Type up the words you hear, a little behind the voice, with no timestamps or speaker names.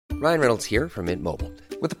Ryan Reynolds here from Mint Mobile.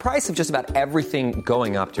 With the price of just about everything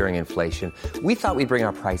going up during inflation, we thought we'd bring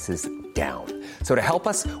our prices down. So to help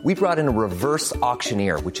us, we brought in a reverse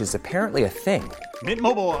auctioneer, which is apparently a thing. Mint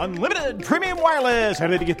Mobile Unlimited Premium Wireless. How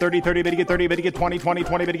to get 30, 30, bit to get 30, bit to get 20, 20,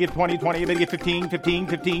 20, bit to get 20, 20, bit to get 15, 15,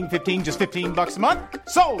 15, 15, just $15 a month?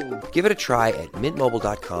 Sold! Give it a try at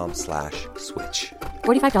mintmobile.com/switch.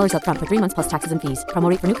 $45 up front for 3 months plus taxes and fees. Promo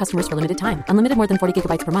rate for new customers for limited time. Unlimited more than 40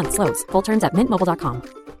 gigabytes per month. Slows full terms at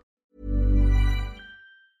mintmobile.com.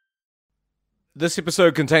 This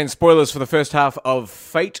episode contains spoilers for the first half of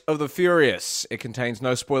Fate of the Furious. It contains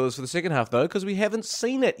no spoilers for the second half, though, because we haven't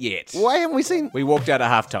seen it yet. Why haven't we seen... We walked out at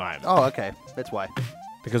halftime. Oh, okay. That's why.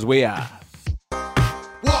 Because we are.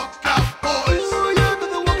 Walk out, boys.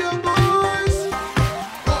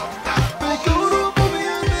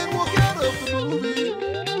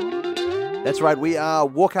 That's right. We are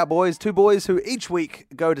Walkout Boys, two boys who each week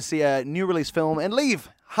go to see a new release film and leave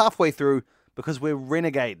halfway through because we're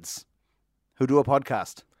renegades who do a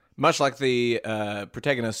podcast. Much like the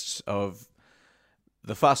protagonists of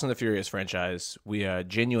the Fast and the Furious franchise, we are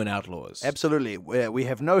genuine outlaws. Absolutely. We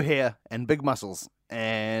have no hair and big muscles,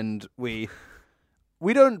 and we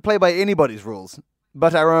don't play by anybody's rules,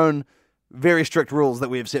 but our own very strict rules that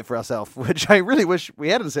we have set for ourselves, which I really wish we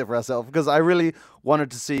hadn't set for ourselves, because I really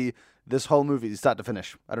wanted to see this whole movie start to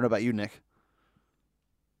finish. I don't know about you, Nick.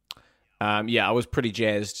 Yeah, I was pretty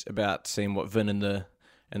jazzed about seeing what Vin and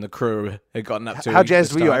the crew had gotten up to. How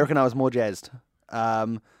jazzed this were you? time. I reckon I was more jazzed.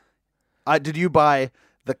 Did you buy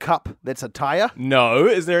the cup that's a tire? No,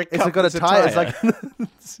 is there a cup It's got a that's tire. It's like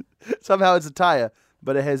somehow it's a tire,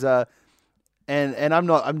 but it has a. And I'm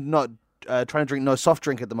not trying to drink no soft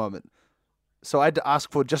drink at the moment, so I had to ask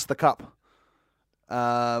for just the cup,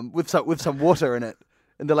 with some water in it.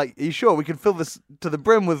 And they're like, "Are you sure we can fill this to the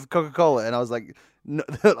brim with Coca-Cola?" And I was like, "No,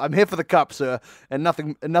 I'm here for the cup, sir, and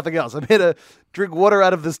nothing else. I'm here to drink water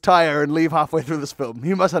out of this tire and leave halfway through this film.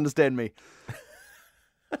 You must understand me."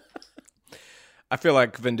 I feel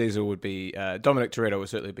like Vin Diesel would be, Dominic Toretto would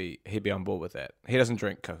certainly be, he'd be on board with that. He doesn't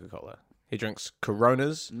drink Coca-Cola. He drinks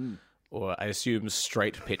Coronas, or I assume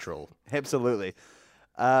straight petrol. Absolutely.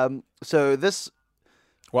 So this...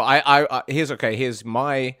 Well, here's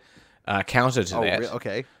my counter to that.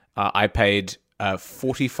 Okay. I paid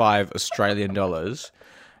 45 Australian dollars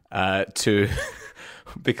to...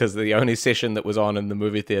 because the only session that was on in the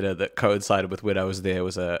movie theater that coincided with when I was there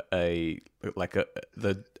was the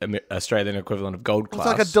Australian equivalent of Gold Class.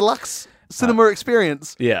 It's like a deluxe cinema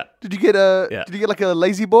experience. Yeah. Did you get like a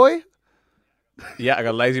lazy boy? Yeah, I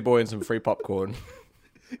got a lazy boy and some free popcorn.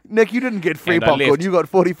 Nick, you didn't get free And I popcorn. left. You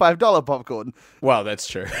got $45 popcorn. Well, that's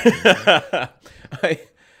true.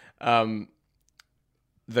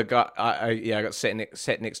 The guy, I got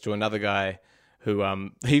sat next to another guy who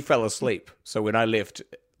he fell asleep. So when I left,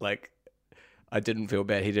 like, I didn't feel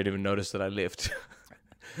bad. He didn't even notice that I left.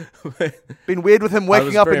 Been weird with him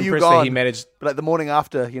waking up and you impressed that gone. he managed. But like the morning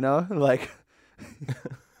after, you know, like. I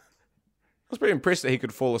was pretty impressed that he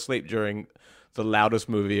could fall asleep during the loudest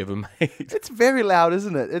movie ever made. It's very loud,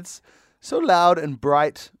 isn't it? It's so loud and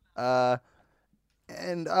bright. So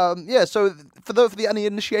for the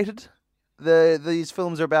uninitiated, these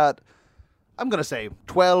films are about, I'm gonna say,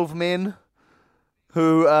 12 men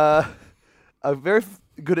who are very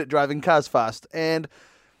good at driving cars fast, and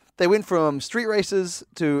they went from street races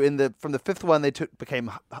to from the fifth one they became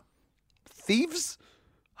thieves,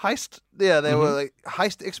 heist. Yeah, they were like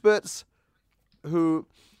heist experts who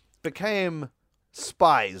became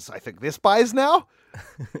spies. I think they're spies now.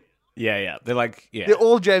 Yeah. They're like, yeah. They're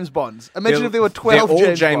all James Bonds. Imagine if there were 12 they're all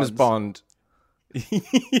James James Bonds. Bond.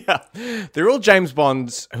 Yeah. They're all James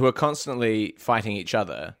Bonds who are constantly fighting each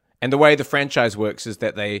other. And the way the franchise works is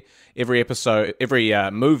that every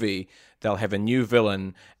movie, they'll have a new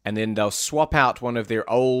villain, and then they'll swap out one of their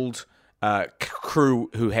old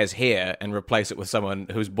crew who has hair and replace it with someone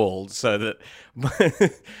who's bald, so that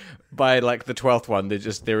by like the 12th one,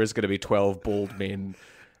 there is going to be 12 bald men.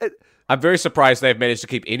 I'm very surprised they've managed to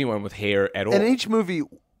keep anyone with hair at all. And in each movie,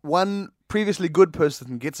 one previously good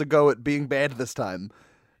person gets a go at being bad this time.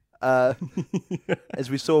 As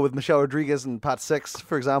we saw with Michelle Rodriguez in Part 6,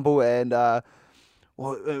 for example, and The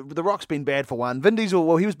Rock's been bad for one. Vin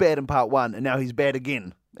Diesel, he was bad in Part 1, and now he's bad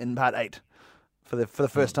again in Part 8 for the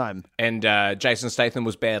first time. And Jason Statham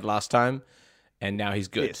was bad last time, and now he's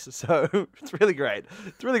good. Yes, so it's really great.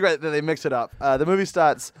 It's really great that they mix it up. The movie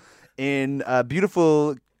starts in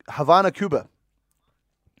beautiful Havana, Cuba,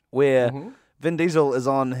 where Vin Diesel is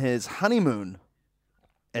on his honeymoon,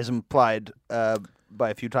 as implied by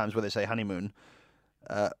a few times where they say honeymoon.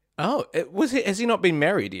 Oh, has he not been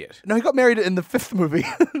married yet? No, he got married in the 5th movie,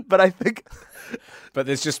 but I think But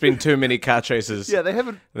there's just been too many car chases. yeah, they've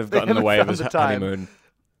gotten in the way of found his the time. honeymoon.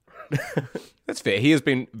 That's fair. He has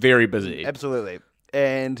been very busy. Absolutely,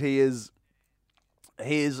 and he is,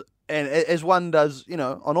 and as one does,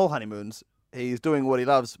 on all honeymoons, he's doing what he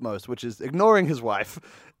loves most, which is ignoring his wife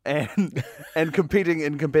and competing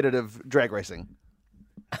in competitive drag racing.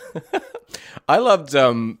 I loved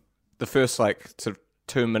the first sort of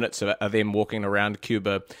 2 minutes of them walking around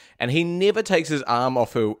Cuba, and he never takes his arm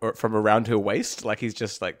off her from around her waist. Like he's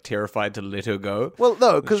just terrified to let her go. Well,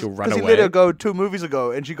 no, that because she'll run he away. let her go 2 movies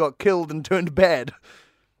ago, and she got killed and turned bad.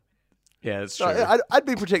 Yeah, it's So true. I'd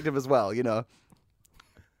be protective as well,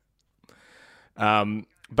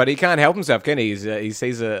 But he can't help himself, can he? He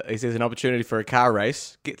sees an opportunity for a car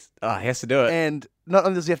race. He has to do it. And not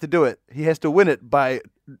only does he have to do it, he has to win it by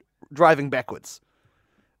driving backwards.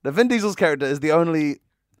 Now, Vin Diesel's character is the only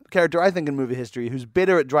character, I think, in movie history who's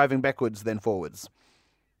better at driving backwards than forwards.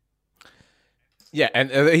 Yeah, and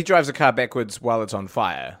he drives a car backwards while it's on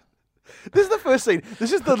fire. This is the first scene.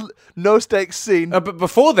 This is the no-stakes scene. But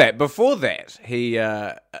before that, he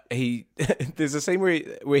there's a scene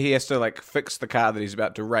where he has to fix the car that he's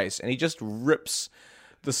about to race, and he just rips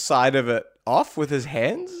the side of it off with his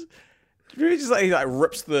hands. He just he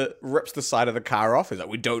rips the side of the car off. He's like,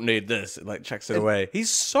 "We don't need this," and chucks it away. He's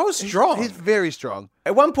so strong. He's very strong.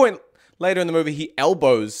 At one point later in the movie, he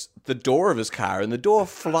elbows the door of his car, and the door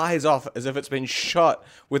flies off as if it's been shot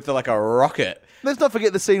with a rocket. Let's not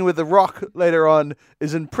forget the scene where The Rock later on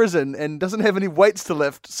is in prison and doesn't have any weights to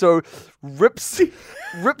lift, so rips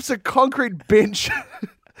a concrete bench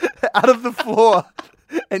out of the floor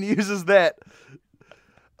and uses that.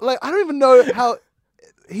 I don't even know how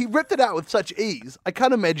he ripped it out with such ease. I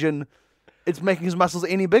can't imagine it's making his muscles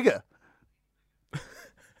any bigger.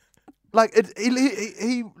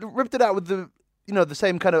 He ripped it out with the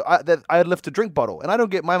same kind of that I'd lift a drink bottle, and I don't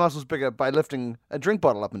get my muscles bigger by lifting a drink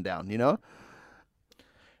bottle up and down.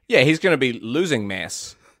 Yeah, he's going to be losing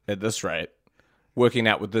mass at this rate, working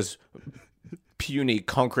out with this puny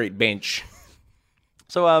concrete bench.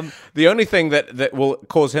 So The only thing that will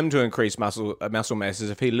cause him to increase muscle mass is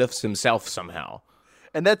if he lifts himself somehow.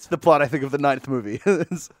 and that's the plot I think of the 9th movie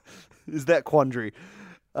is that quandary.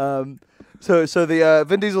 So the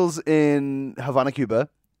Vin Diesel's in Havana, Cuba,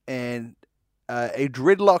 and a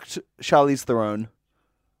dreadlocked Charlize Theron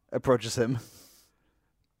approaches him.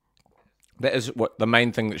 That is what the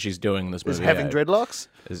main thing that she's doing in this movie. Is having dreadlocks.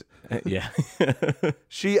 Yeah.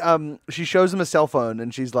 She shows him a cell phone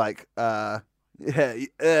and she's like, you're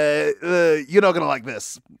not gonna like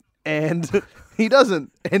this, and he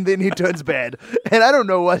doesn't, and then he turns bad, and I don't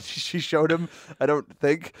know what she showed him.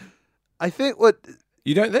 I think what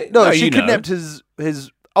You don't think? no, she you know. kidnapped his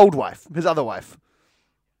old wife, his other wife.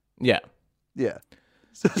 Yeah. Yeah.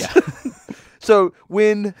 So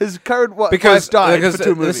when his current wife Because died for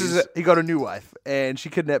 2 this movies, is he got a new wife, and she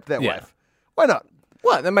kidnapped that Yeah. wife. Why not?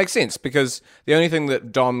 Well, that makes sense because the only thing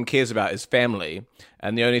that Dom cares about is family,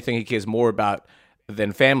 and the only thing he cares more about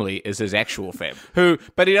than family is his actual family.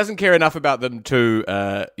 But he doesn't care enough about them to,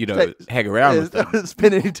 hang around with them.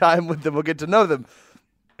 Spend any time with them or get to know them.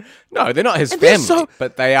 No, they're not his And they're family,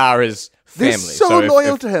 but they are his They're family. so if-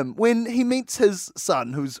 loyal if- to him. When he meets his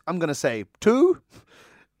son, who's, I'm going to say, 2,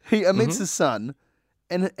 he meets his son,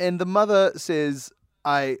 and the mother says,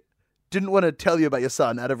 I didn't want to tell you about your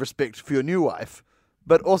son out of respect for your new wife,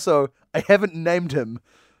 but also I haven't named him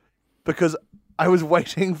because I was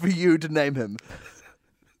waiting for you to name him.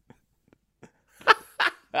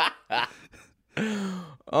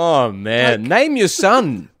 Oh, man. Name your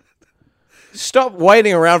son. Stop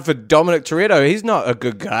waiting around for Dominic Toretto. He's not a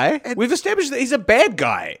good guy. We've established that he's a bad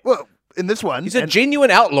guy. Well, in this one, He's a and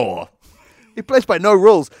genuine outlaw. he plays by no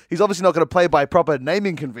rules. He's obviously not going to play by proper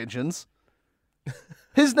naming conventions.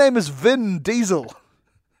 His name is Vin Diesel.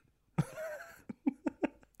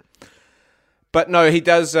 But no, he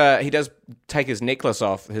does take his necklace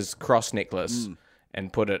off, his cross necklace,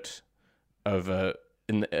 and put it over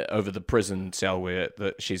over the prison cell where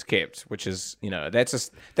she's kept, which is,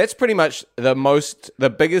 that's pretty much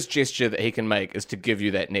the biggest gesture that he can make is to give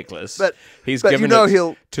you that necklace. But he's but given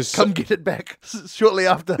he'll to come get it back shortly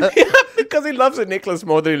after. because he loves a necklace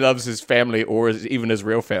more than he loves his family or even his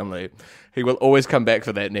real family. He will always come back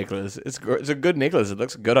for that necklace. It's a good necklace. It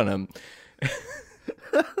looks good on him.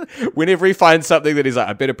 Whenever he finds something that he's like,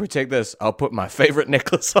 I better protect this, I'll put my favorite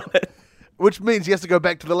necklace on it. Which means he has to go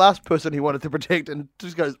back to the last person he wanted to protect and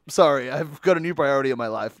just goes, sorry, I've got a new priority in my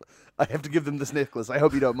life. I have to give them this necklace. I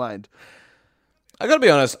hope you don't mind. I gotta be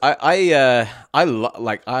honest. I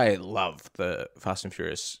love the Fast and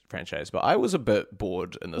Furious franchise, but I was a bit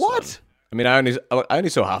bored in this one. What? I mean, I only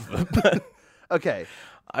saw half of it, but Okay.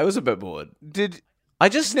 I was a bit bored. Nick,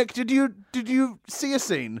 did you see a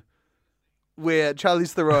scene where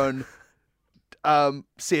Charlize Theron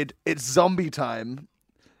said it's zombie time,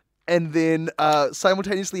 and then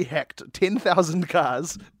simultaneously hacked 10,000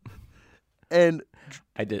 cars? And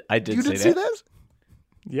I did. you didn't see that?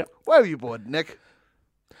 Yep. Why were you bored, Nick?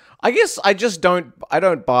 I guess I just don't. I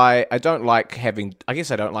don't like having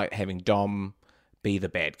Dom be the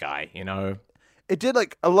bad guy. You know. It did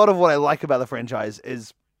like a lot of what I like about the franchise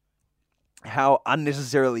is how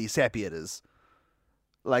unnecessarily sappy it is.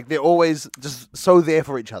 Like they're always just so there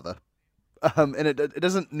for each other, and it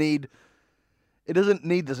doesn't need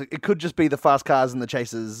this. It could just be the fast cars and the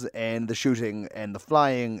chases and the shooting and the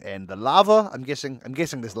flying and the lava. I'm guessing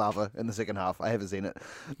there's lava in the second half. I haven't seen it,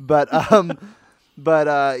 but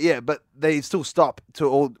but they still stop to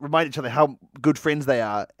all remind each other how good friends they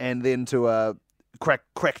are, and then to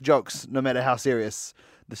crack jokes no matter how serious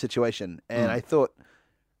the situation. And I thought.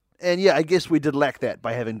 And yeah, I guess we did lack that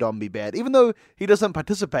by having Dom be bad, even though he doesn't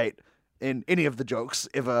participate in any of the jokes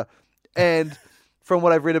ever. And from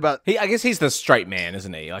what I've read about, I guess he's the straight man,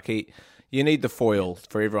 isn't he? Like you need the foil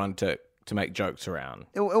for everyone to make jokes around.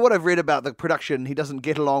 and what I've read about the production, he doesn't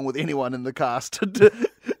get along with anyone in the cast,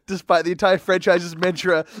 despite the entire franchise's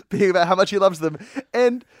mantra being about how much he loves them.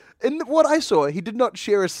 And in what I saw, he did not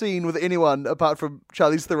share a scene with anyone apart from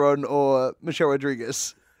Charlize Theron or Michelle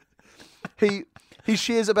Rodriguez. He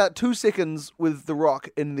shares about 2 seconds with The Rock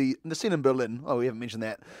in the scene in Berlin. Oh, we haven't mentioned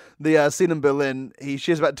that. The scene in Berlin, he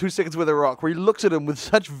shares about 2 seconds with The Rock where he looks at him with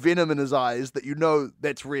such venom in his eyes that you know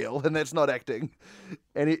that's real and that's not acting.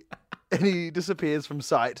 And he disappears from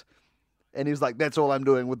sight. And he's like, that's all I'm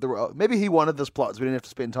doing with The Rock. Maybe he wanted this plot so we didn't have to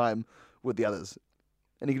spend time with the others.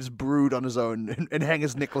 And he can just brood on his own and hang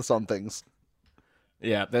his necklace on things.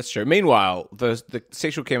 Yeah, that's true. Meanwhile, the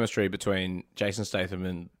sexual chemistry between Jason Statham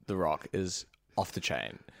and The Rock is off the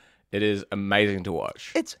chain. It is amazing to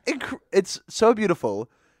watch. It's so beautiful,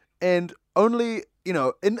 and only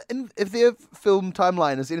in if their film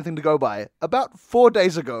timeline is anything to go by, about 4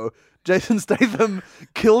 days ago, Jason Statham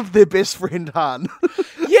killed their best friend Han.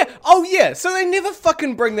 Yeah. Oh yeah. So they never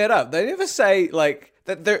fucking bring that up. They never say like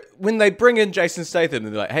that. They're when they bring in Jason Statham,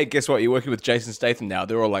 and they're like, "Hey, guess what? You're working with Jason Statham now."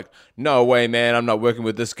 They're all like, "No way, man! I'm not working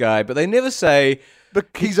with this guy." But they never say, But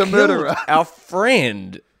he's a "Killed murderer." Our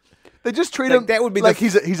friend. They just treat Like, him that would be like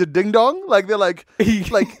the he's a ding dong. Like they're like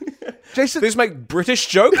Jason. They just make British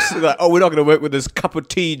jokes. They're like, "Oh, we're not going to work with this cup of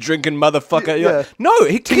tea drinking motherfucker." You're like, no,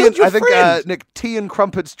 he killed your friend. I think Nick, tea and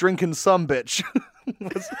crumpets drinking some bitch.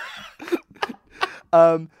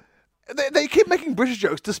 They keep making British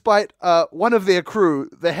jokes despite one of their crew,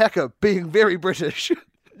 the hacker, being very British.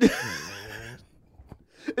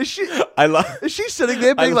 Is she sitting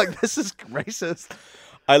there being like, "This is racist"?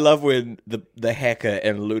 I love when the hacker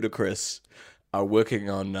and Ludacris are working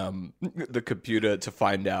on the computer to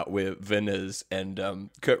find out where Vin is, and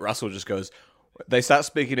Kurt Russell just goes. They start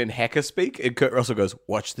speaking in hacker speak, and Kurt Russell goes,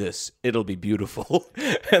 "Watch this, it'll be beautiful."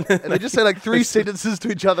 and they just say like 3 sentences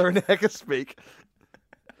to each other in hacker speak.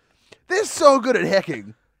 They're so good at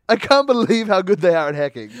hacking. I can't believe how good they are at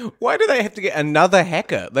hacking. Why do they have to get another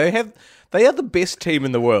hacker? They are the best team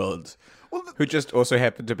in the world. Well, who just also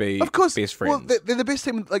happen to be of course, best friends. Well, they're the best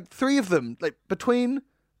team. Like 3 of them, like between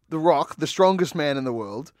The Rock, the strongest man in the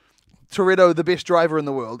world, Toretto, the best driver in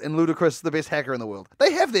the world, and Ludacris, the best hacker in the world.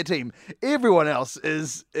 They have their team. Everyone else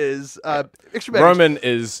is extra baggage. Roman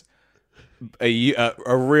is a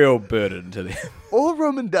real burden to them. All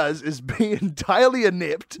Roman does is be entirely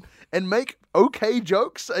inept and make okay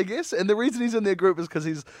jokes, I guess. And the reason he's in their group is because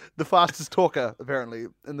he's the fastest talker, apparently,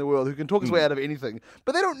 in the world, who can talk his way out of anything.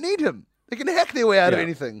 But they don't need him. They can hack their way out of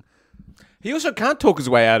anything. He also can't talk his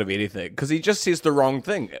way out of anything because he just says the wrong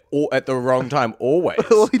thing at the wrong time always.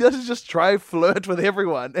 All he does is just try flirt with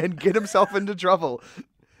everyone and get himself into trouble.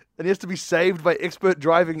 And he has to be saved by expert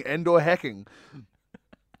driving and or hacking.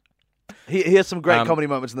 He has some great comedy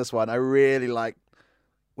moments in this one. I really like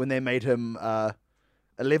when they made him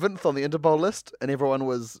 11th on the Interpol list and everyone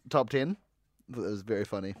was top 10. It was very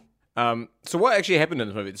funny. So what actually happened in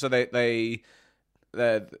this movie? So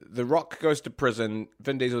The Rock goes to prison.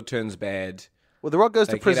 Vin Diesel turns bad. Well, The Rock goes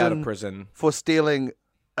to get out of prison for stealing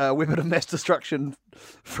a weapon of mass destruction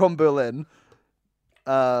from Berlin.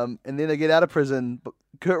 And then they get out of prison.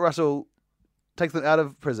 Kurt Russell takes them out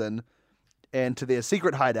of prison and to their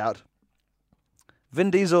secret hideout.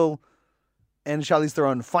 Vin Diesel and Charlize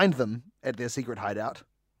Theron find them at their secret hideout.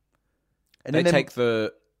 And they take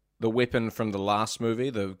the weapon from the last movie,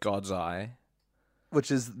 the God's Eye. which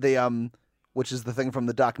is the thing from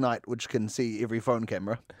The Dark Knight, which can see every phone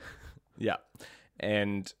camera. Yeah,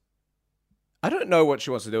 and I don't know what she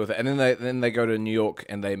wants to do with it. And then they go to New York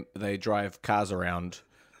and they drive cars around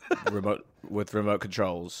with remote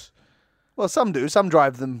controls. Well, some do. Some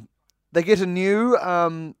drive them. They get a new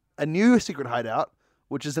secret hideout,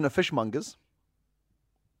 which is in a fishmonger's.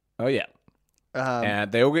 Oh yeah, Um,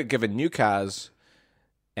 and they all get given new cars,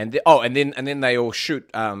 and then they all shoot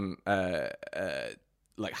like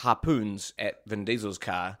harpoons at Vin Diesel's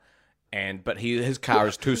car. But his car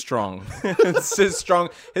is too strong.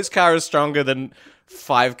 His car is stronger than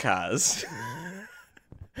 5 cars.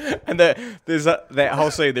 And there's that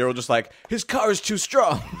whole scene. They're all just like, his car is too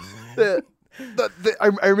strong. I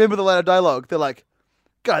remember the line of dialogue. They're like,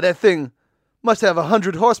 God, that thing must have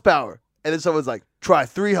 100 horsepower. And then someone's like, try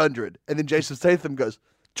 300. And then Jason Statham goes,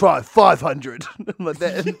 try 500. Like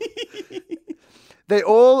that. They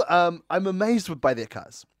all, I'm amazed by their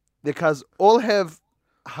cars. Their cars all have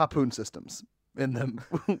harpoon systems in them,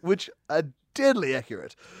 which are deadly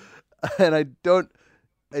accurate. And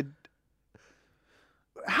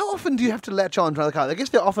how often do you have to latch on to other cars? I guess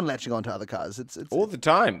they're often latching on to other cars. It's all the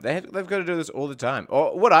time. They've got to do this all the time.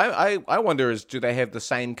 Or what I wonder is, do they have the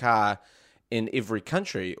same car in every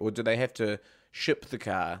country, or do they have to ship the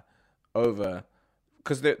car over?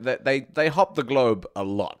 Because they hop the globe a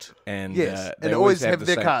lot, and yes, they and always have the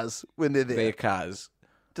their same- cars when they're there. Their cars.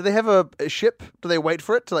 Do they have a ship? Do they wait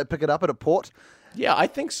for it to pick it up at a port? Yeah, I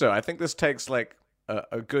think so. I think this takes like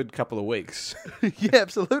a good couple of weeks. Yeah,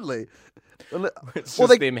 absolutely. It's Well, just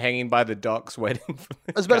they- them hanging by the docks waiting for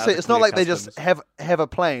I was about to say, it's not like they just have a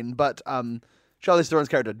plane, but Charlize Theron's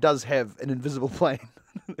character does have an invisible plane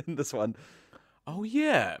in this one, Oh,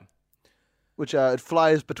 yeah. which it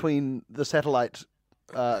flies between the satellite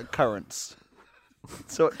currents,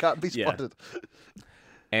 so it can't be Yeah. spotted.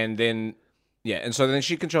 And then, and so then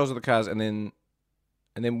she controls all the cars, and then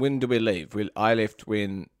when do we leave? I left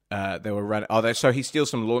when they were running. So he steals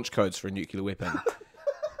some launch codes for a nuclear weapon.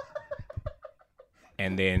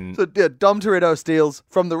 And then, So yeah, Dom Toretto steals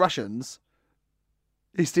from the Russians.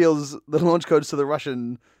 He steals the launch codes to the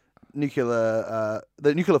Russian nuclear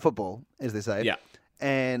football, as they say. Yeah.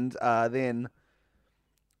 And then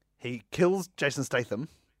he kills Jason Statham.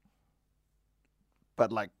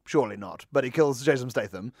 But surely not. But he kills Jason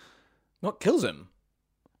Statham. not kills him.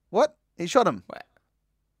 What? He shot him. What?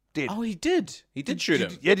 Dead. Oh, he did. He did shoot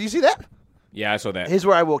him. Yeah, did you see that? Yeah, I saw that. Here's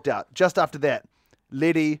where I walked out. Just after that,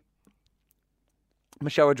 Letty,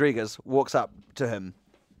 Michelle Rodriguez, walks up to him,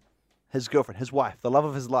 his girlfriend, his wife, the love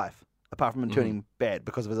of his life, apart from him turning bad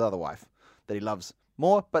because of his other wife that he loves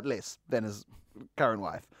more but less than his current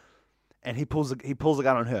wife. And he pulls a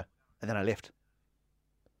gun on her, and then I left.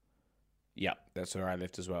 Yeah, that's where I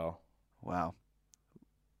left as well. Wow.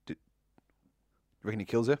 You reckon he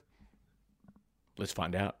kills her Let's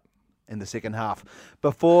find out. in the second half?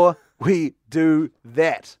 Before we do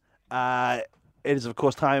that, it is, of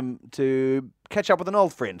course, time to catch up with an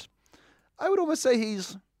old friend. I would almost say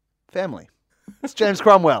he's family. It's James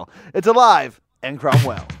Cromwell. It's Alive and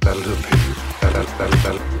Cromwell. That'll do, Pete.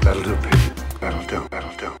 That'll do, Pete. That'll do.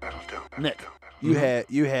 Nick,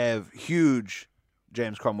 you have huge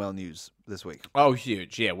James Cromwell news this week. Oh,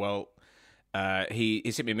 huge. Yeah, well, he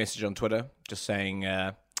sent me a message on Twitter just saying,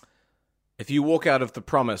 if you walk out of The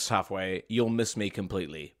Promise halfway, you'll miss me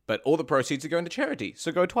completely. But all the proceeds are going to charity,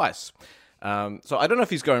 so go twice. So I don't know if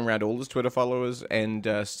he's going around all his Twitter followers and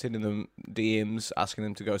sending them DMs, asking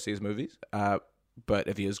them to go see his movies. But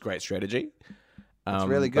if he is, great strategy. It's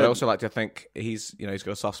really But I good. also like to think he's got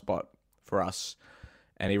a soft spot for us,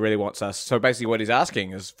 and he really wants us. So basically, what he's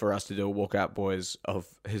asking is for us to do a walkout boys of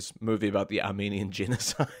his movie about the Armenian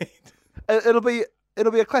genocide. It'll be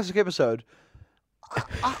a classic episode.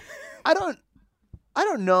 I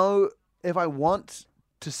don't know if I want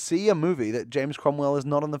to see a movie that James Cromwell is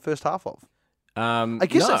not in the first half of. I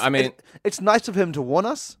guess it's nice of him to warn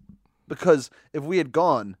us, because if we had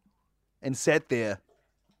gone and sat there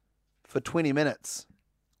for 20 minutes,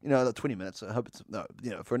 20 minutes, I hope it's,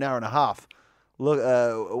 for an hour and a half,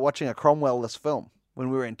 watching a Cromwell-less film when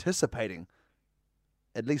we were anticipating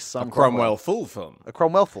at least some Cromwell full film. A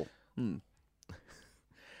Cromwell-ful.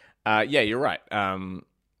 Yeah, you're right.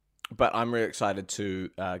 But I'm really excited to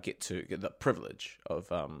get the privilege of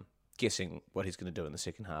guessing what he's going to do in the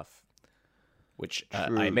second half, which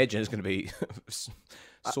I imagine is going to be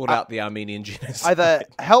sort out the Armenian genocide. Either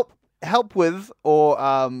help with or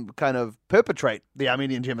kind of perpetrate the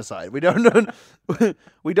Armenian genocide. We don't know.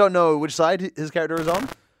 We don't know which side his character is on.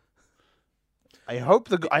 I hope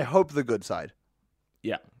the good side.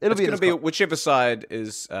 Yeah, It'll it's be in going to his be co- whichever side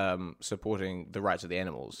is supporting the rights of the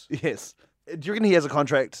animals. Yes, Do you reckon he has a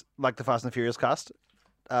contract like the Fast and the Furious cast?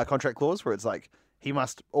 Contract clause where it's like he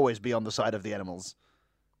must always be on the side of the animals.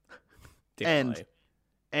 Definitely.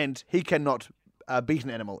 And he cannot beat an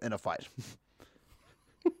animal in a fight.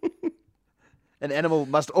 An animal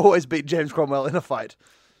must always beat James Cromwell in a fight.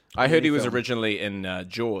 I heard he was film. originally in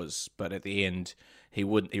Jaws, but at the end he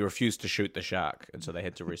refused to shoot the shark, and so they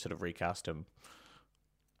had to sort of recast him.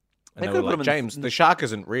 And They they could were put like, him in- James, the shark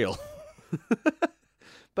isn't real.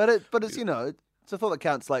 But it's it's a thought that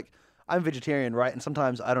counts. Like, I'm vegetarian, right? And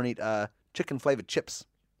sometimes I don't eat chicken flavored chips,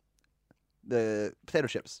 the potato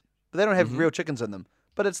chips, but they don't have real chickens in them.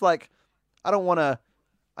 But it's like I don't want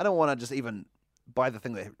to just even buy the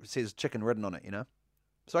thing that says chicken written on it, you know.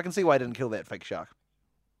 So I can see why I didn't kill that fake shark.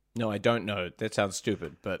 No, I don't know. That sounds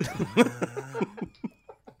stupid, but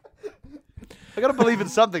I gotta believe in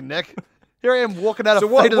something, Nick. Here I am walking out of so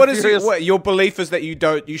Fate of what the is Furious. your belief is that you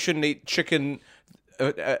shouldn't eat chicken,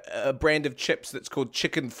 a brand of chips that's called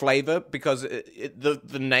chicken flavor because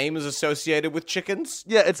the name is associated with chickens.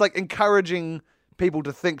 Yeah, it's like encouraging people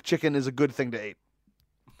to think chicken is a good thing to eat.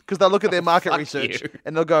 Because they'll look at their market fuck research you.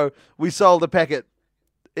 and they'll go, "We sold a packet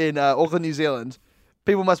in Auckland, New Zealand.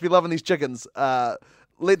 People must be loving these chickens.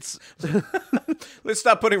 Let's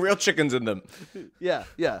start putting real chickens in them. yeah.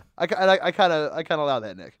 I kind of allow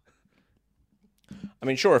that, Nick. I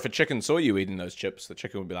mean, sure, if a chicken saw you eating those chips, the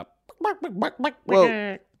chicken would be like,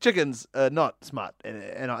 Well, chickens are not smart,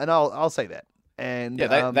 and I'll say that. And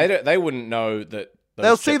yeah, they wouldn't know that. Those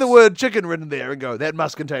they'll see the chips- word chicken written there and go, "That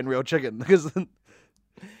must contain real chicken," because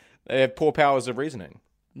They have poor powers of reasoning.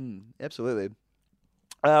 absolutely.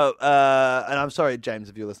 And I'm sorry, James,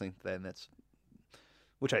 if you're listening today, and that's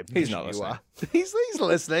which I He's imagine not you listening. are. He's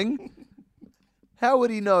listening. How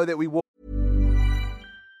would he know that we walk?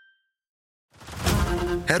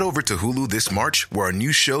 Head over to Hulu this March, where our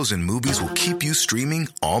new shows and movies will keep you streaming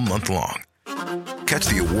all month long. Catch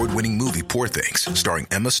the award-winning movie Poor Things, starring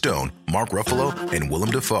Emma Stone, Mark Ruffalo, and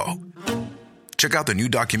Willem Dafoe. Check out the new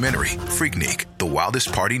documentary, Freaknik, The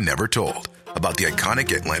Wildest Party Never Told, about the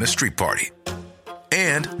iconic Atlanta street party.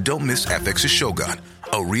 And don't miss FX's Shogun,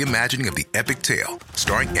 a reimagining of the epic tale,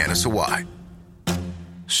 starring Anna Sawai.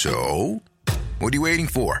 So, what are you waiting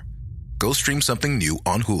for? Go stream something new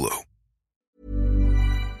on Hulu.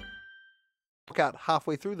 Out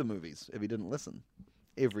halfway through the movies if he didn't listen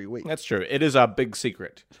every week. That's true. It is our big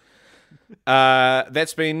secret.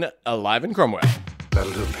 That's been Alive in Cromwell.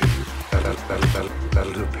 That'll do, Pete.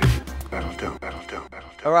 That'll do, Pete. That'll do.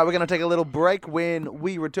 All right, we're going to take a little break. When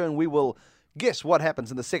we return, we will guess what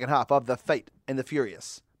happens in the second half of The Fate and the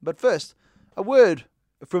Furious. But first, a word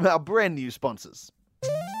from our brand new sponsors.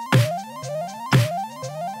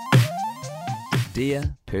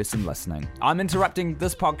 Dear person listening, I'm interrupting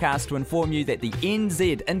this podcast to inform you that the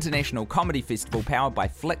NZ International Comedy Festival powered by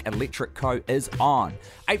Flick Electric Co. is on.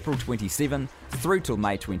 April 27 through till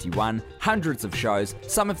May 21, hundreds of shows,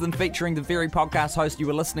 some of them featuring the very podcast host you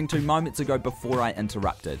were listening to moments ago before I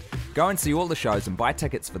interrupted. Go and see all the shows and buy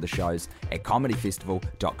tickets for the shows at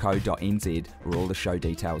comedyfestival.co.nz, where all the show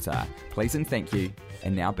details are. Please and thank you,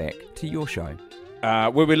 and now back to your show.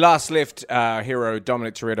 Where we last left our hero,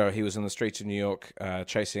 Dominic Toretto, he was in the streets of New York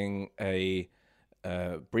chasing a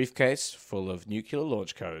briefcase full of nuclear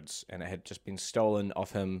launch codes, and it had just been stolen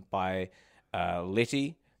off him by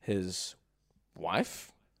Letty, his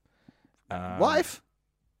wife. Wife?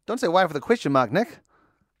 Don't say wife with a question mark, Nick.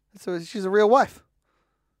 She's a real wife.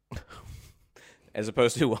 As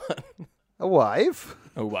opposed to what? A wife?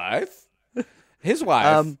 A wife? His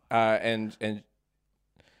wife. And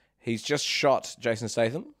he's just shot Jason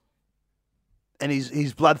Statham. And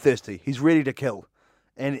he's bloodthirsty. He's ready to kill.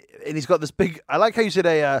 And he's got this big... I like how you said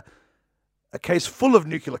a case full of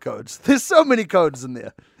nuclear codes. There's so many codes in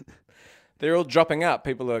there. They're all dropping up.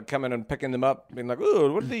 People are coming and picking them up, being like,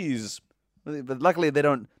 "Oh, what are these?" But luckily they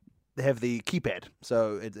don't have the keypad,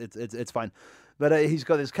 so it's fine. But he's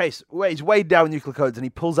got this case. He's weighed down with nuclear codes, and he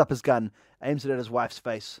pulls up his gun, aims it at his wife's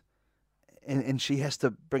face, and she has to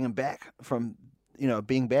bring him back from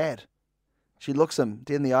being bad. She looks him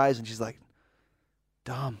dead in the eyes, and she's like,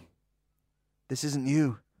 "Dom, this isn't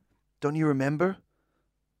you. Don't you remember?"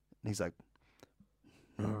 And he's like,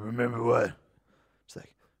 "Remember what?" She's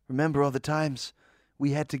like, "Remember all the times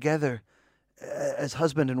we had together as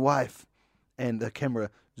husband and wife." And the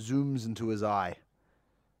camera zooms into his eye.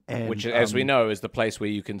 And, Which, as we know, is the place where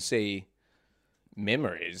you can see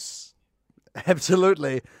memories.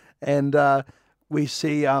 Absolutely. And we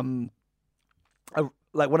see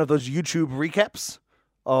like one of those YouTube recaps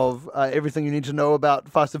of everything you need to know about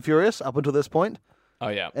Fast and Furious up until this point. Oh,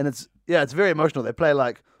 yeah. And it's very emotional. They play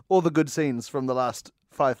like all the good scenes from the last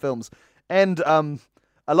 5 films. And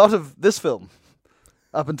a lot of this film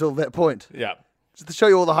up until that point. Yeah. Just to show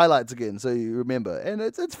you all the highlights again, so you remember. And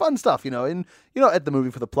it's fun stuff, you know. And you're not at the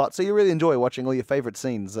movie for the plot, so you really enjoy watching all your favorite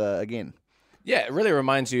scenes again. Yeah, it really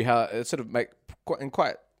reminds you how it sort of it's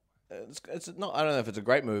not. I don't know if it's a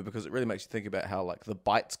great movie because it really makes you think about how like the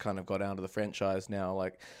bites kind of got out of the franchise now.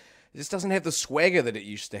 Like it just doesn't have the swagger that it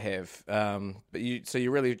used to have. But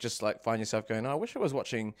you really just like find yourself going, oh, I wish I was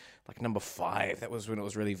watching like number 5. That was when it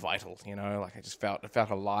was really vital, you know. Like it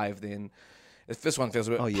felt alive then. This one feels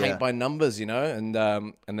a bit paint by numbers, you know, and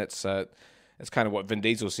that's kind of what Vin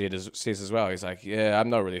Diesel says as well. He's like, yeah, I'm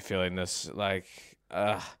not really feeling this. Like,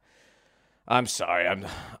 I'm sorry,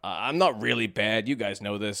 I'm not really bad. You guys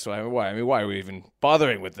know this. So why are we even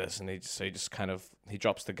bothering with this? And he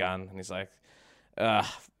drops the gun and he's like,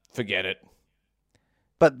 forget it.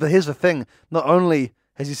 But here's the thing: not only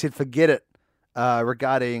has he said forget it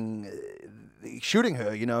regarding shooting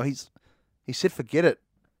her, you know, he said forget it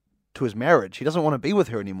to his marriage. He doesn't want to be with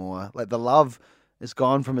her anymore. Like the love is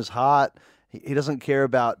gone from his heart. He doesn't care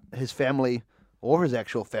about his family or his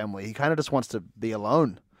actual family. He kind of just wants to be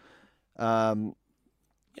alone.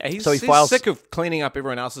 He's so he files... sick of cleaning up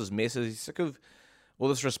everyone else's messes. He's sick of all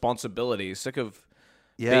this responsibility. He's sick of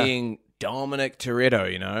being Dominic Toretto,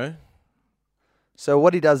 you know? So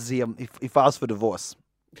what he does is he files for divorce.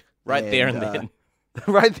 There and then.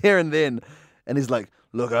 Right there and then. And he's like,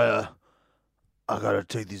 look, I gotta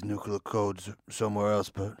take these nuclear codes somewhere else,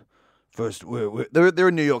 but first they're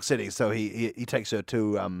in New York City, so he takes her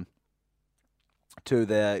to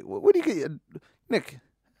their what do you get, Nick?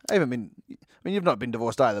 I mean you've not been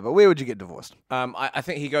divorced either, but where would you get divorced? I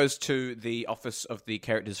think he goes to the office of the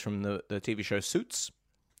characters from the TV show Suits.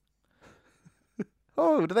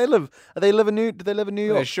 Oh, do they live in New York?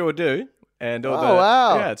 They sure do. And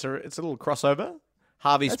wow, yeah, it's a little crossover.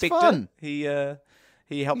 Harvey That's Specter. Fun.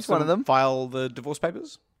 He helps one of them. file the divorce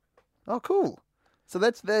papers. Oh, cool. So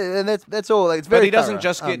that's all. Like, it's very. But he doesn't thorough.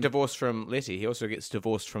 just get divorced from Letty. He also gets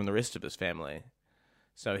divorced from the rest of his family.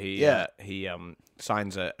 So he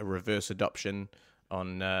signs a reverse adoption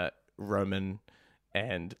on Roman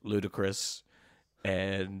and Ludacris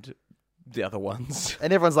and the other ones.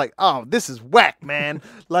 And everyone's like, "Oh, this is whack, man!"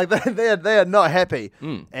 Like they are not happy.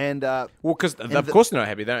 And because of course they're not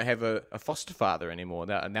happy. They don't have a foster father anymore.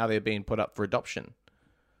 Now they're being put up for adoption.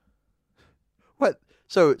 What?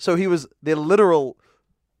 So he was their literal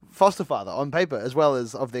foster father on paper, as well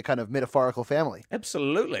as of their kind of metaphorical family.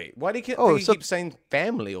 Absolutely. Why do you keep saying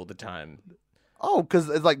family all the time? Oh, because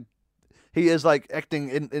it's like he is like acting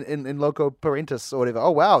in loco parentis or whatever. Oh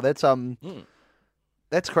wow, that's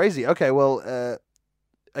crazy. Okay, well,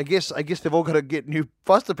 I guess they've all got to get new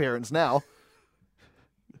foster parents now.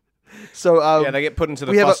 So they get put into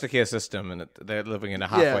the foster care system, and they're living in a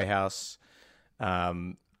halfway house.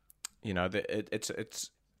 You know, it's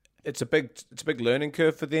a big learning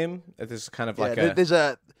curve for them. There's kind of like there's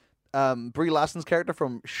a Brie Larson's character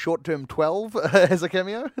from Short Term 12 as a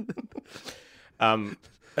cameo. A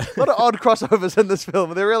lot of odd crossovers in this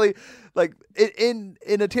film. They're really like in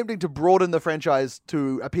attempting to broaden the franchise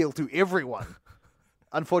to appeal to everyone.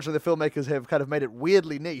 Unfortunately, the filmmakers have kind of made it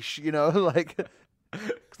weirdly niche. You know, like.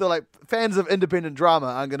 Because they're like, fans of independent drama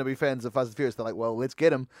aren't going to be fans of Fast and Furious. They're like, well, let's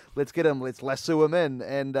get him, let's lasso him in.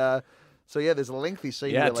 And so, yeah, there's a lengthy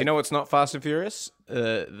scene. Yeah, do you know what's not Fast and Furious?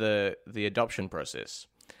 The adoption process.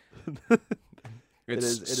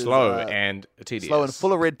 It's slow and tedious. Slow and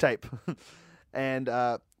full of red tape. And,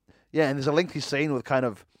 and there's a lengthy scene with kind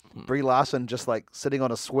of Brie Larson just like sitting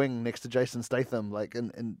on a swing next to Jason Statham, like,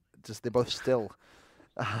 and just they're both still.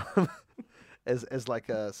 As like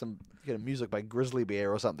some music by Grizzly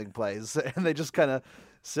Bear or something plays, and they just kind of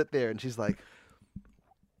sit there, and she's like,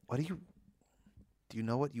 do you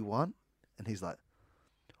know what you want? And he's like,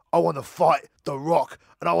 I want to fight The Rock,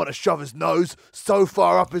 and I want to shove his nose so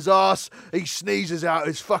far up his ass he sneezes out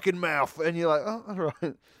his fucking mouth. And you're like, oh, all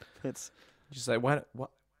right. It's just like,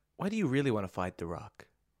 why do you really want to fight The Rock?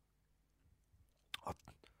 I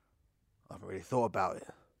haven't really thought about it.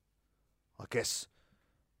 I guess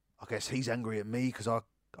he's angry at me because I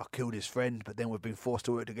killed his friend, but then we've been forced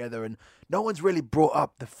to work together, and no one's really brought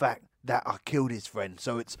up the fact that I killed his friend.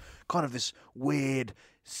 So it's kind of this weird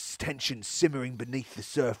tension simmering beneath the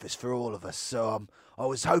surface for all of us. So I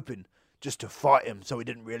was hoping just to fight him so we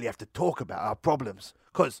didn't really have to talk about our problems.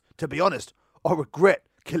 Because, to be honest, I regret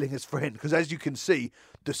killing his friend, because as you can see,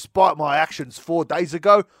 despite my actions 4 days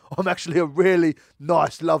ago, I'm actually a really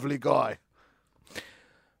nice, lovely guy.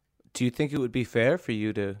 Do you think it would be fair for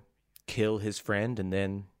you to kill his friend and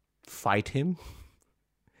then fight him?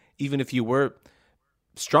 Even if you were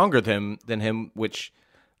stronger than him, which,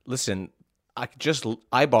 listen, just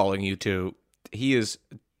eyeballing you two he is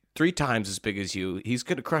 3 times as big as you. He's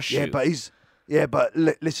going to crush Yeah, you. but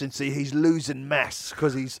listen, see, he's losing mass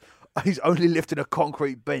because he's only lifting a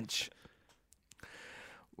concrete bench.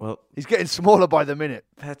 Well, He's getting smaller by the minute.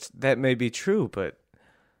 that may be true, but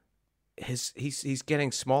he's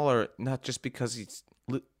getting smaller not just because he's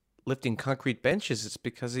lifting concrete benches. It's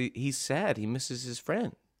because he's sad. He misses his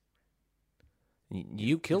friend.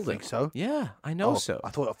 You killed him. Think so? Yeah, I know so. I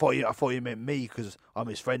thought you meant me because I'm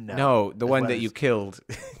his friend now. No, the as one well that as- you killed.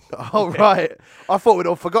 Oh right, I thought we'd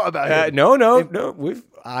all forgot about him. No.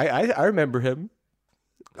 I remember him.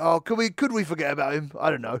 Oh, could we forget about him? I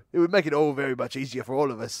don't know. It would make it all very much easier for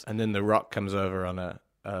all of us. And then the Rock comes over on a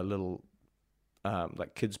little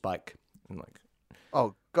like kid's bike and like,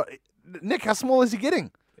 Oh God, Nick, how small is he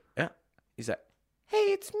getting? yeah, he's like, hey,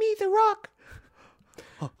 it's me, the Rock.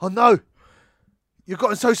 Oh no, you've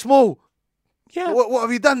gotten so small. Yeah, What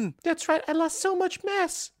have you done? that's right. I lost so much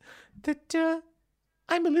mass that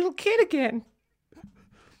I'm a little kid again.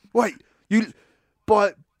 Wait, you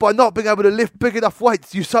by not being able to lift big enough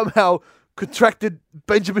weights, you somehow contracted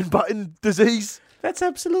Benjamin Button disease. That's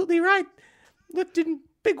absolutely right. Lifting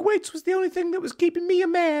big weights was the only thing that was keeping me a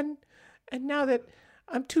man. And now that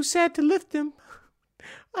I'm too sad to lift them,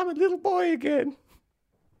 I'm a little boy again.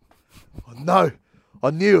 Oh, no, I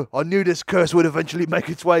knew this curse would eventually make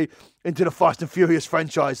its way into the Fast and Furious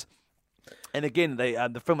franchise. And again, the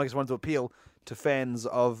filmmakers wanted to appeal to fans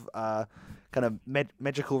of kind of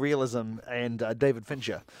magical realism and David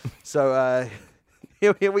Fincher. So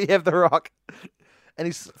here we have The Rock, and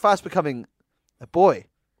he's fast becoming a boy,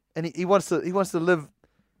 and he wants to live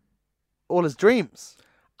all his dreams.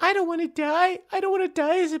 I don't want to die. I don't want to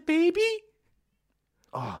die as a baby.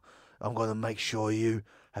 Oh, I'm going to make sure you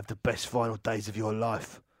have the best final days of your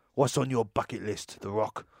life. What's on your bucket list, The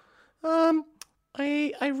Rock?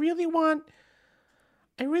 I really want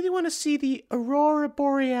to see the Aurora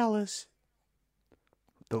Borealis.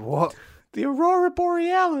 The what? The Aurora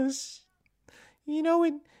Borealis. You know,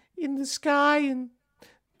 in the sky in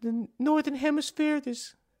the northern hemisphere,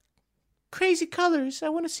 there's crazy colors. I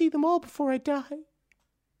want to see them all before I die.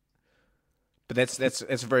 But that's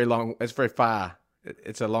very long. It's very far.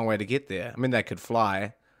 It's a long way to get there. I mean, they could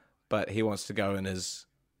fly, but he wants to go in his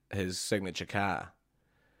signature car.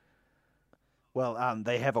 Well,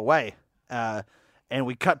 they have a way, and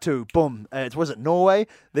we cut to boom. Was it Norway?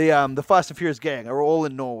 The Fast and Furious gang are all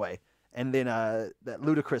in Norway, and then that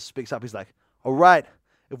Ludacris speaks up. He's like, "All right,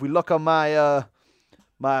 if we look on my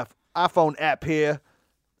my iPhone app here,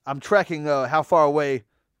 I'm tracking how far away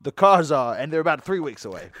the cars are, and they're about 3 weeks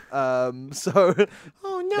away. So,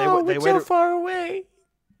 Oh no, they we're went- so far away.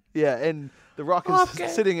 yeah, and The Rock is Okay.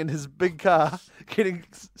 sitting in his big car, getting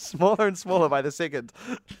smaller and smaller by the second.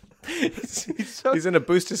 He's in a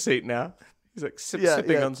booster seat now. He's like sipping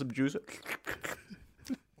yeah. on some juice.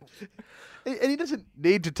 And he doesn't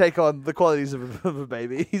need to take on the qualities of a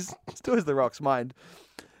baby. He's still has The Rock's mind,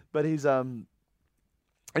 but he's and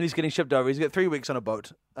he's getting shipped over. He's got 3 weeks on a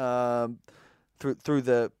boat through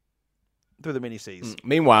the many seas.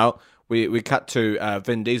 Meanwhile, we cut to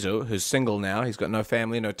Vin Diesel, who's single now. He's got no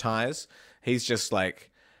family, no ties. He's just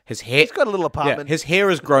like his hair. He's got a little Yeah, apartment. his hair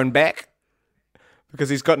has grown back because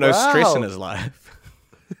he's got no stress in Wow. his life.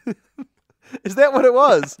 Is that what it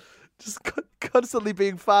was? Just constantly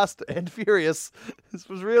being fast and furious. This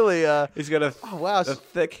was really He's got a oh wow. a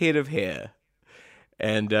thick head of hair,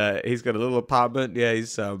 and he's got a little apartment. Yeah,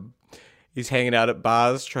 he's hanging out at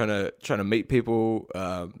bars trying to meet people.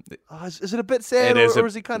 Oh, is it a bit sad, or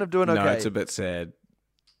is he kind of doing okay? No, it's a bit sad.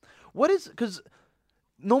 What is, because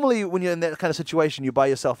normally when you're in that kind of situation, you buy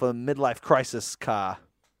yourself a midlife crisis car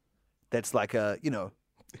that's like a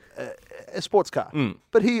sports car. Mm.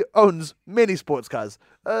 But he owns many sports cars.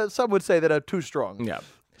 Some would say that are too strong. Yeah.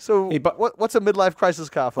 So He bu- what's a midlife crisis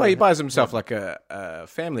car for? Well, he buys himself like a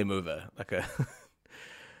family mover, like a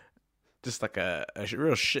just like a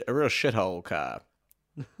real shithole car.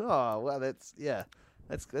 Oh well, that's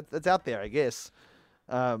out there, I guess.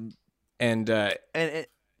 And And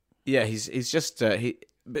yeah, he's just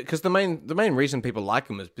because the main reason people like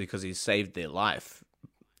him is because he's saved their life.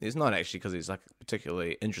 It's not actually because he's like a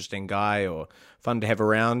particularly interesting guy or fun to have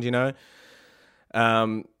around, you know.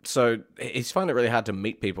 So he's finding it really hard to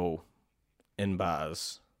meet people in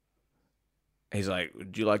bars. He's like,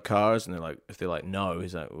 "Do you like cars?" And if they're like, "No,"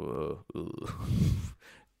 he's like, "Whoa."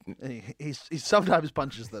 he sometimes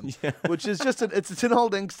punches them, which is just it's an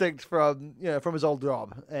old instinct from his old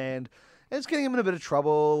job, and it's getting him in a bit of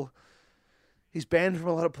trouble. He's banned from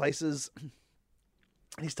a lot of places.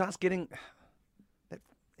 He starts getting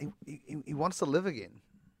he wants to live again.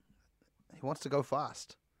 He wants to go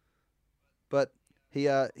fast, but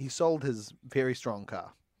he sold his very strong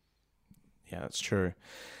car. Yeah, that's true.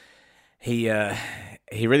 He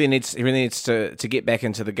really needs to get back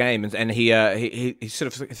into the game, and he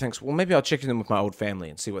sort of thinks, well, maybe I'll check in with my old family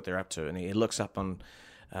and see what they're up to. And he looks up on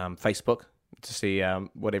Facebook to see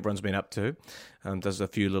what everyone's been up to, and does a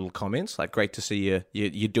few little comments like, "Great to see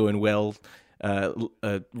you're doing well,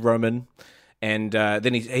 Roman." And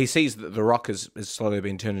then he sees that the Rock has slowly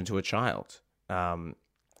been turned into a child,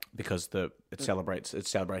 because it's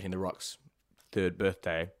celebrating the Rock's 3rd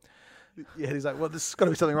birthday. Yeah, he's like, well, there's got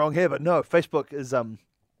to be something wrong here, but no, Facebook is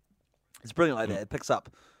it's brilliant like that. It picks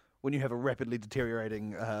up when you have a rapidly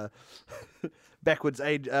deteriorating backwards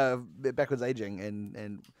aging,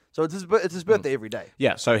 and so it's his birthday every day.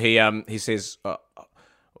 Yeah, so he says, well,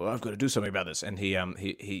 I've got to do something about this, and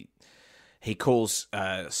he calls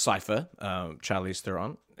Cypher, Charlize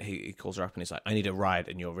Theron. He calls her up and he's like, I need a ride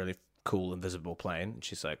in your really cool invisible plane. And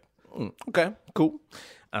she's like, okay, cool.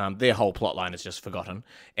 Their whole plot line is just forgotten.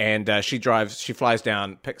 And she flies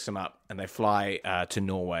down, picks him up, and they fly to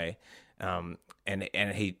Norway. And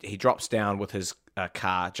he drops down with his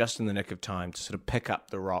car just in the nick of time to sort of pick up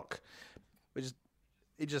the Rock.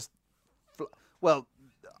 The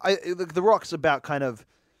Rock's about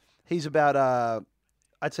he's about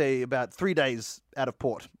I'd say about 3 days out of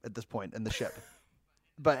port at this point in the ship.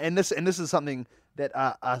 And this is something that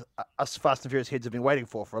us Fast and Furious heads have been waiting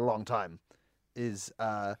for a long time, is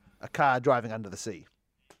a car driving under the sea,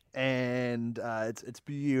 and it's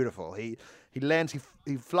beautiful. He lands.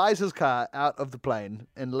 He flies his car out of the plane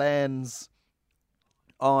and lands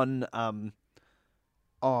on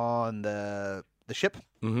the ship.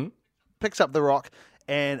 Mm-hmm. Picks up the Rock,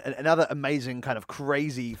 and another amazing kind of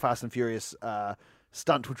crazy Fast and Furious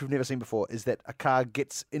stunt, which we've never seen before, is that a car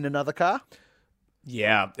gets in another car.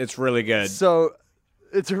 Yeah, it's really good. So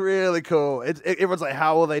it's really cool. Everyone's like,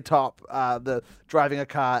 how will they top the driving a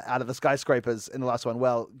car out of the skyscrapers in the last one?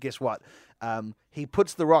 Well, guess what? He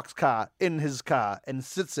puts the Rock's car in his car and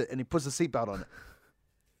sits it, and he puts a seatbelt on it.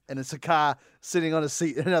 And it's a car sitting on a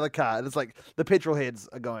seat in another car. And it's like the petrol heads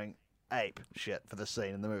are going ape shit for this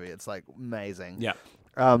scene in the movie. It's like amazing. Yeah.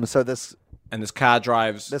 So this... And this car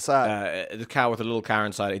drives, the car with a little car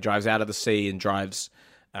inside, it drives out of the sea and drives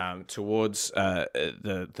towards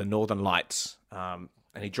the Northern Lights. And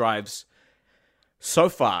he drives so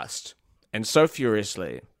fast and so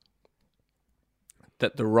furiously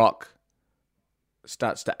that the Rock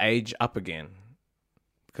starts to age up again,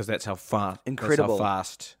 because that's how fast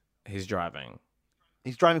he's driving.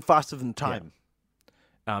 He's driving faster than time.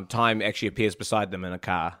 Yeah. Time actually appears beside them in a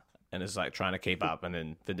car and is like trying to keep up, and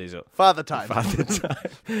then Vin Diesel... Father Time.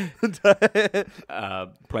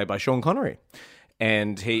 Played by Sean Connery.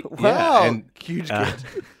 And he... Wow, yeah, and, huge kid.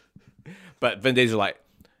 But Vin Diesel, like,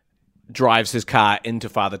 drives his car into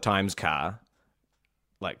Father Time's car,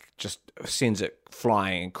 like, just sends it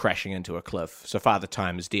flying and crashing into a cliff. So Father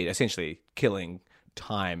Time is dead, essentially killing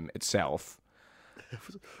time itself.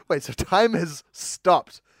 Wait, so time has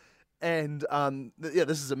stopped. And,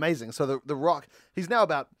 this is amazing. So the Rock, he's now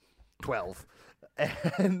about 12.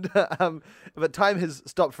 And, but time has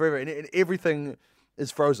stopped forever, and everything is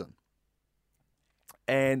frozen.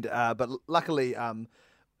 And, but luckily,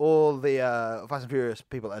 all the Fast and Furious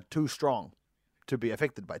people are too strong to be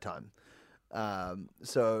affected by time.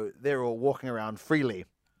 So they're all walking around freely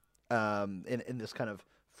in this kind of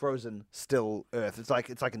frozen, still Earth. It's like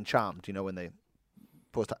in Charmed, you know, when they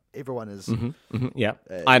pause time. Everyone is... Yeah,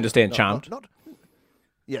 I understand Charmed.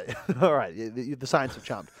 Yeah, all right, the science of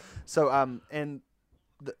Charmed. So, and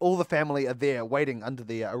all the family are there waiting under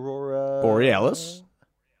the Aurora... Borealis.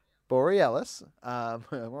 Aurora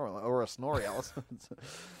Snorrialis.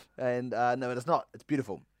 And no, it's not. It's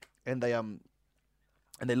beautiful. And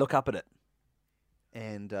they look up at it.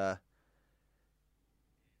 And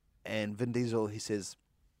Vin Diesel, he says,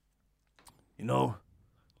 you know,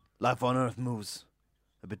 life on Earth moves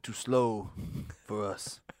a bit too slow for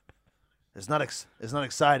us. It's not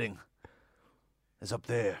exciting. It's up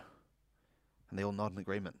there. And they all nod in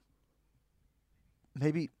agreement.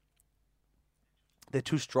 Maybe they're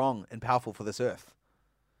too strong and powerful for this Earth.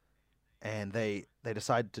 And they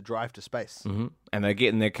decide to drive to space. Mm-hmm. And they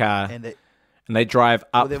get in their car and they drive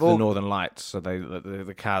up the Northern Lights. So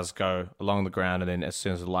the cars go along the ground, and then as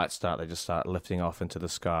soon as the lights start, they just start lifting off into the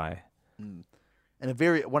sky. And a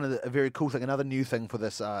very cool thing, another new thing for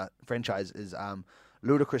this franchise is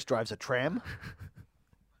Ludacris drives a tram,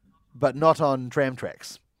 but not on tram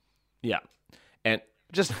tracks. Yeah, and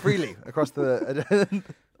just freely across the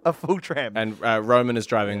a full tram. And Roman is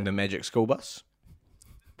driving the Magic School Bus.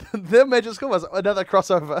 The Magic School Bus, another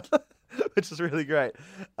crossover, which is really great.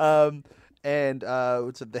 And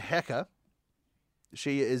the Hacker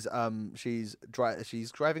She is she's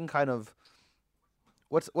driving kind of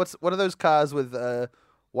what are those cars with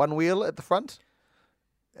one wheel at the front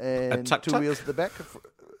and two wheels at the back?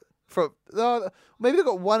 Maybe they've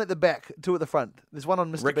got one at the back, two at the front. There's one on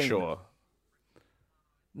Mr. Rickshaw. Bean.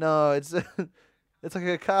 No, it's like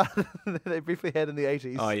a car that they briefly had in the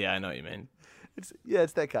 80s. Oh yeah, I know what you mean. It's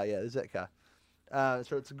that car. Yeah, it's that car.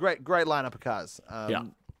 So it's a great lineup of cars.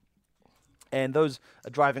 And those are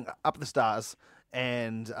driving up the stars,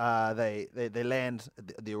 and they land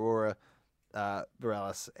at the Aurora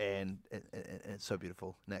Borealis, and it's so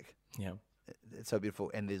beautiful, Nick. Yeah, it's so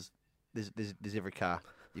beautiful, and there's every car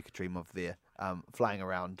you could dream of there, flying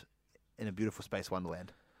around in a beautiful space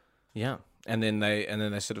wonderland. Yeah, and then they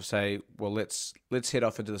sort of say, well, let's head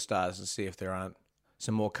off into the stars and see if there aren't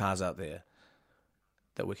some more cars out there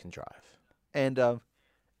that we can drive. And a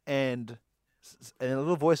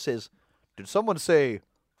little voice says, "Did someone say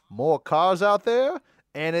more cars out there?"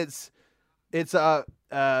 And it's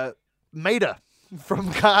Mater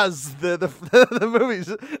from Cars, the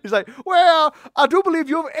movies. He's like, "Well, I do believe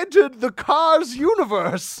you've entered the Cars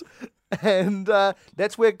universe." And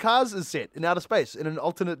that's where Cars is set, in outer space, in an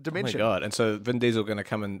alternate dimension. Oh my god! And so Vin Diesel going to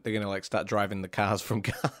come and they're going to like start driving the cars from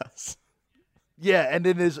Cars. Yeah, and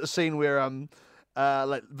then there's a scene where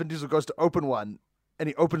like Vin Diesel goes to open one, and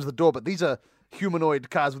he opens the door, but these are humanoid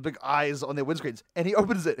cars with big eyes on their windscreens, and he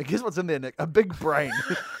opens it, and guess what's in there, Nick? A big brain.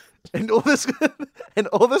 And all this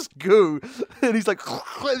goo, and he's like,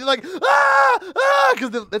 because it's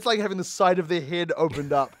like having the side of their head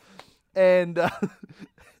opened up, and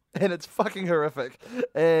it's fucking horrific,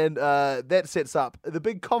 and that sets up the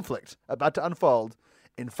big conflict about to unfold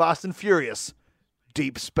in Fast and Furious,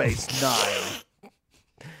 Deep Space Nine.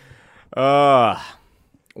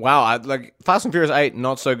 Wow, like Fast and Furious 8,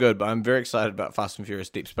 not so good, but I'm very excited about Fast and Furious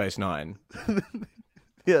Deep Space Nine.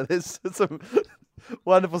 Yeah, there's some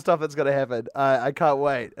wonderful stuff that's going to happen. I can't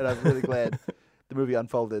wait, and I'm really glad the movie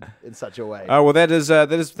unfolded in such a way. Well, that's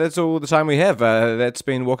all the time we have. That's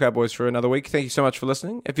been Walkout Boys for another week. Thank you so much for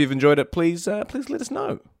listening. If you've enjoyed it, please let us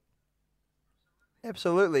know.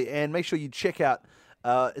 Absolutely, and make sure you check out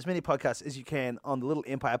as many podcasts as you can on the Little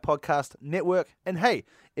Empire Podcast Network. And hey,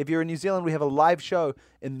 if you're in New Zealand, we have a live show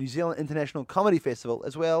in the New Zealand International Comedy Festival,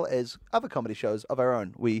 as well as other comedy shows of our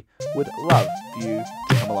own. We would love for you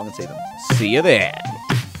to come along and see them. See you there.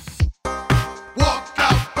 Walk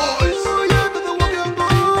out, boys. Oh, yeah, the Walk Out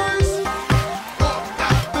Boys. Walk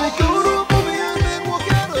out, They go to a movie and then walk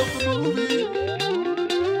out of the movie.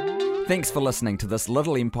 Thanks for listening to this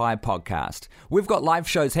Little Empire podcast. We've got live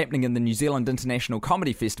shows happening in the New Zealand International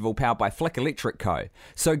Comedy Festival powered by Flick Electric Co.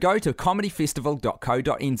 So go to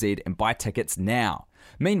comedyfestival.co.nz and buy tickets now.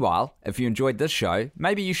 Meanwhile, if you enjoyed this show,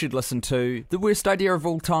 maybe you should listen to The Worst Idea of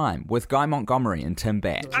All Time with Guy Montgomery and Tim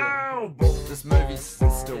Batt. This movie's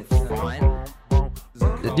still fine.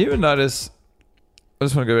 Did you ever notice? I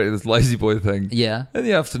just want to go back to this lazy boy thing. Yeah. In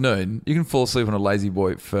the afternoon, you can fall asleep on a lazy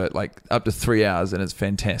boy for like up to 3 hours, and it's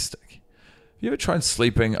fantastic. Have you ever tried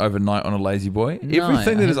sleeping overnight on a lazy boy? No,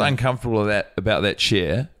 Everything I that is haven't. uncomfortable about that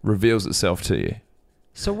chair reveals itself to you.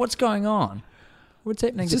 So what's going on? What's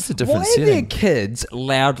happening? It's just a different Why are there setting. kids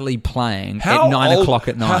loudly playing at 9 o'clock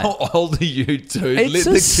at night? How old are you, dude? It's Let a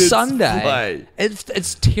the kids Sunday. play.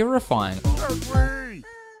 It's terrifying.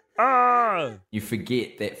 You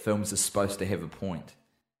forget that films are supposed to have a point.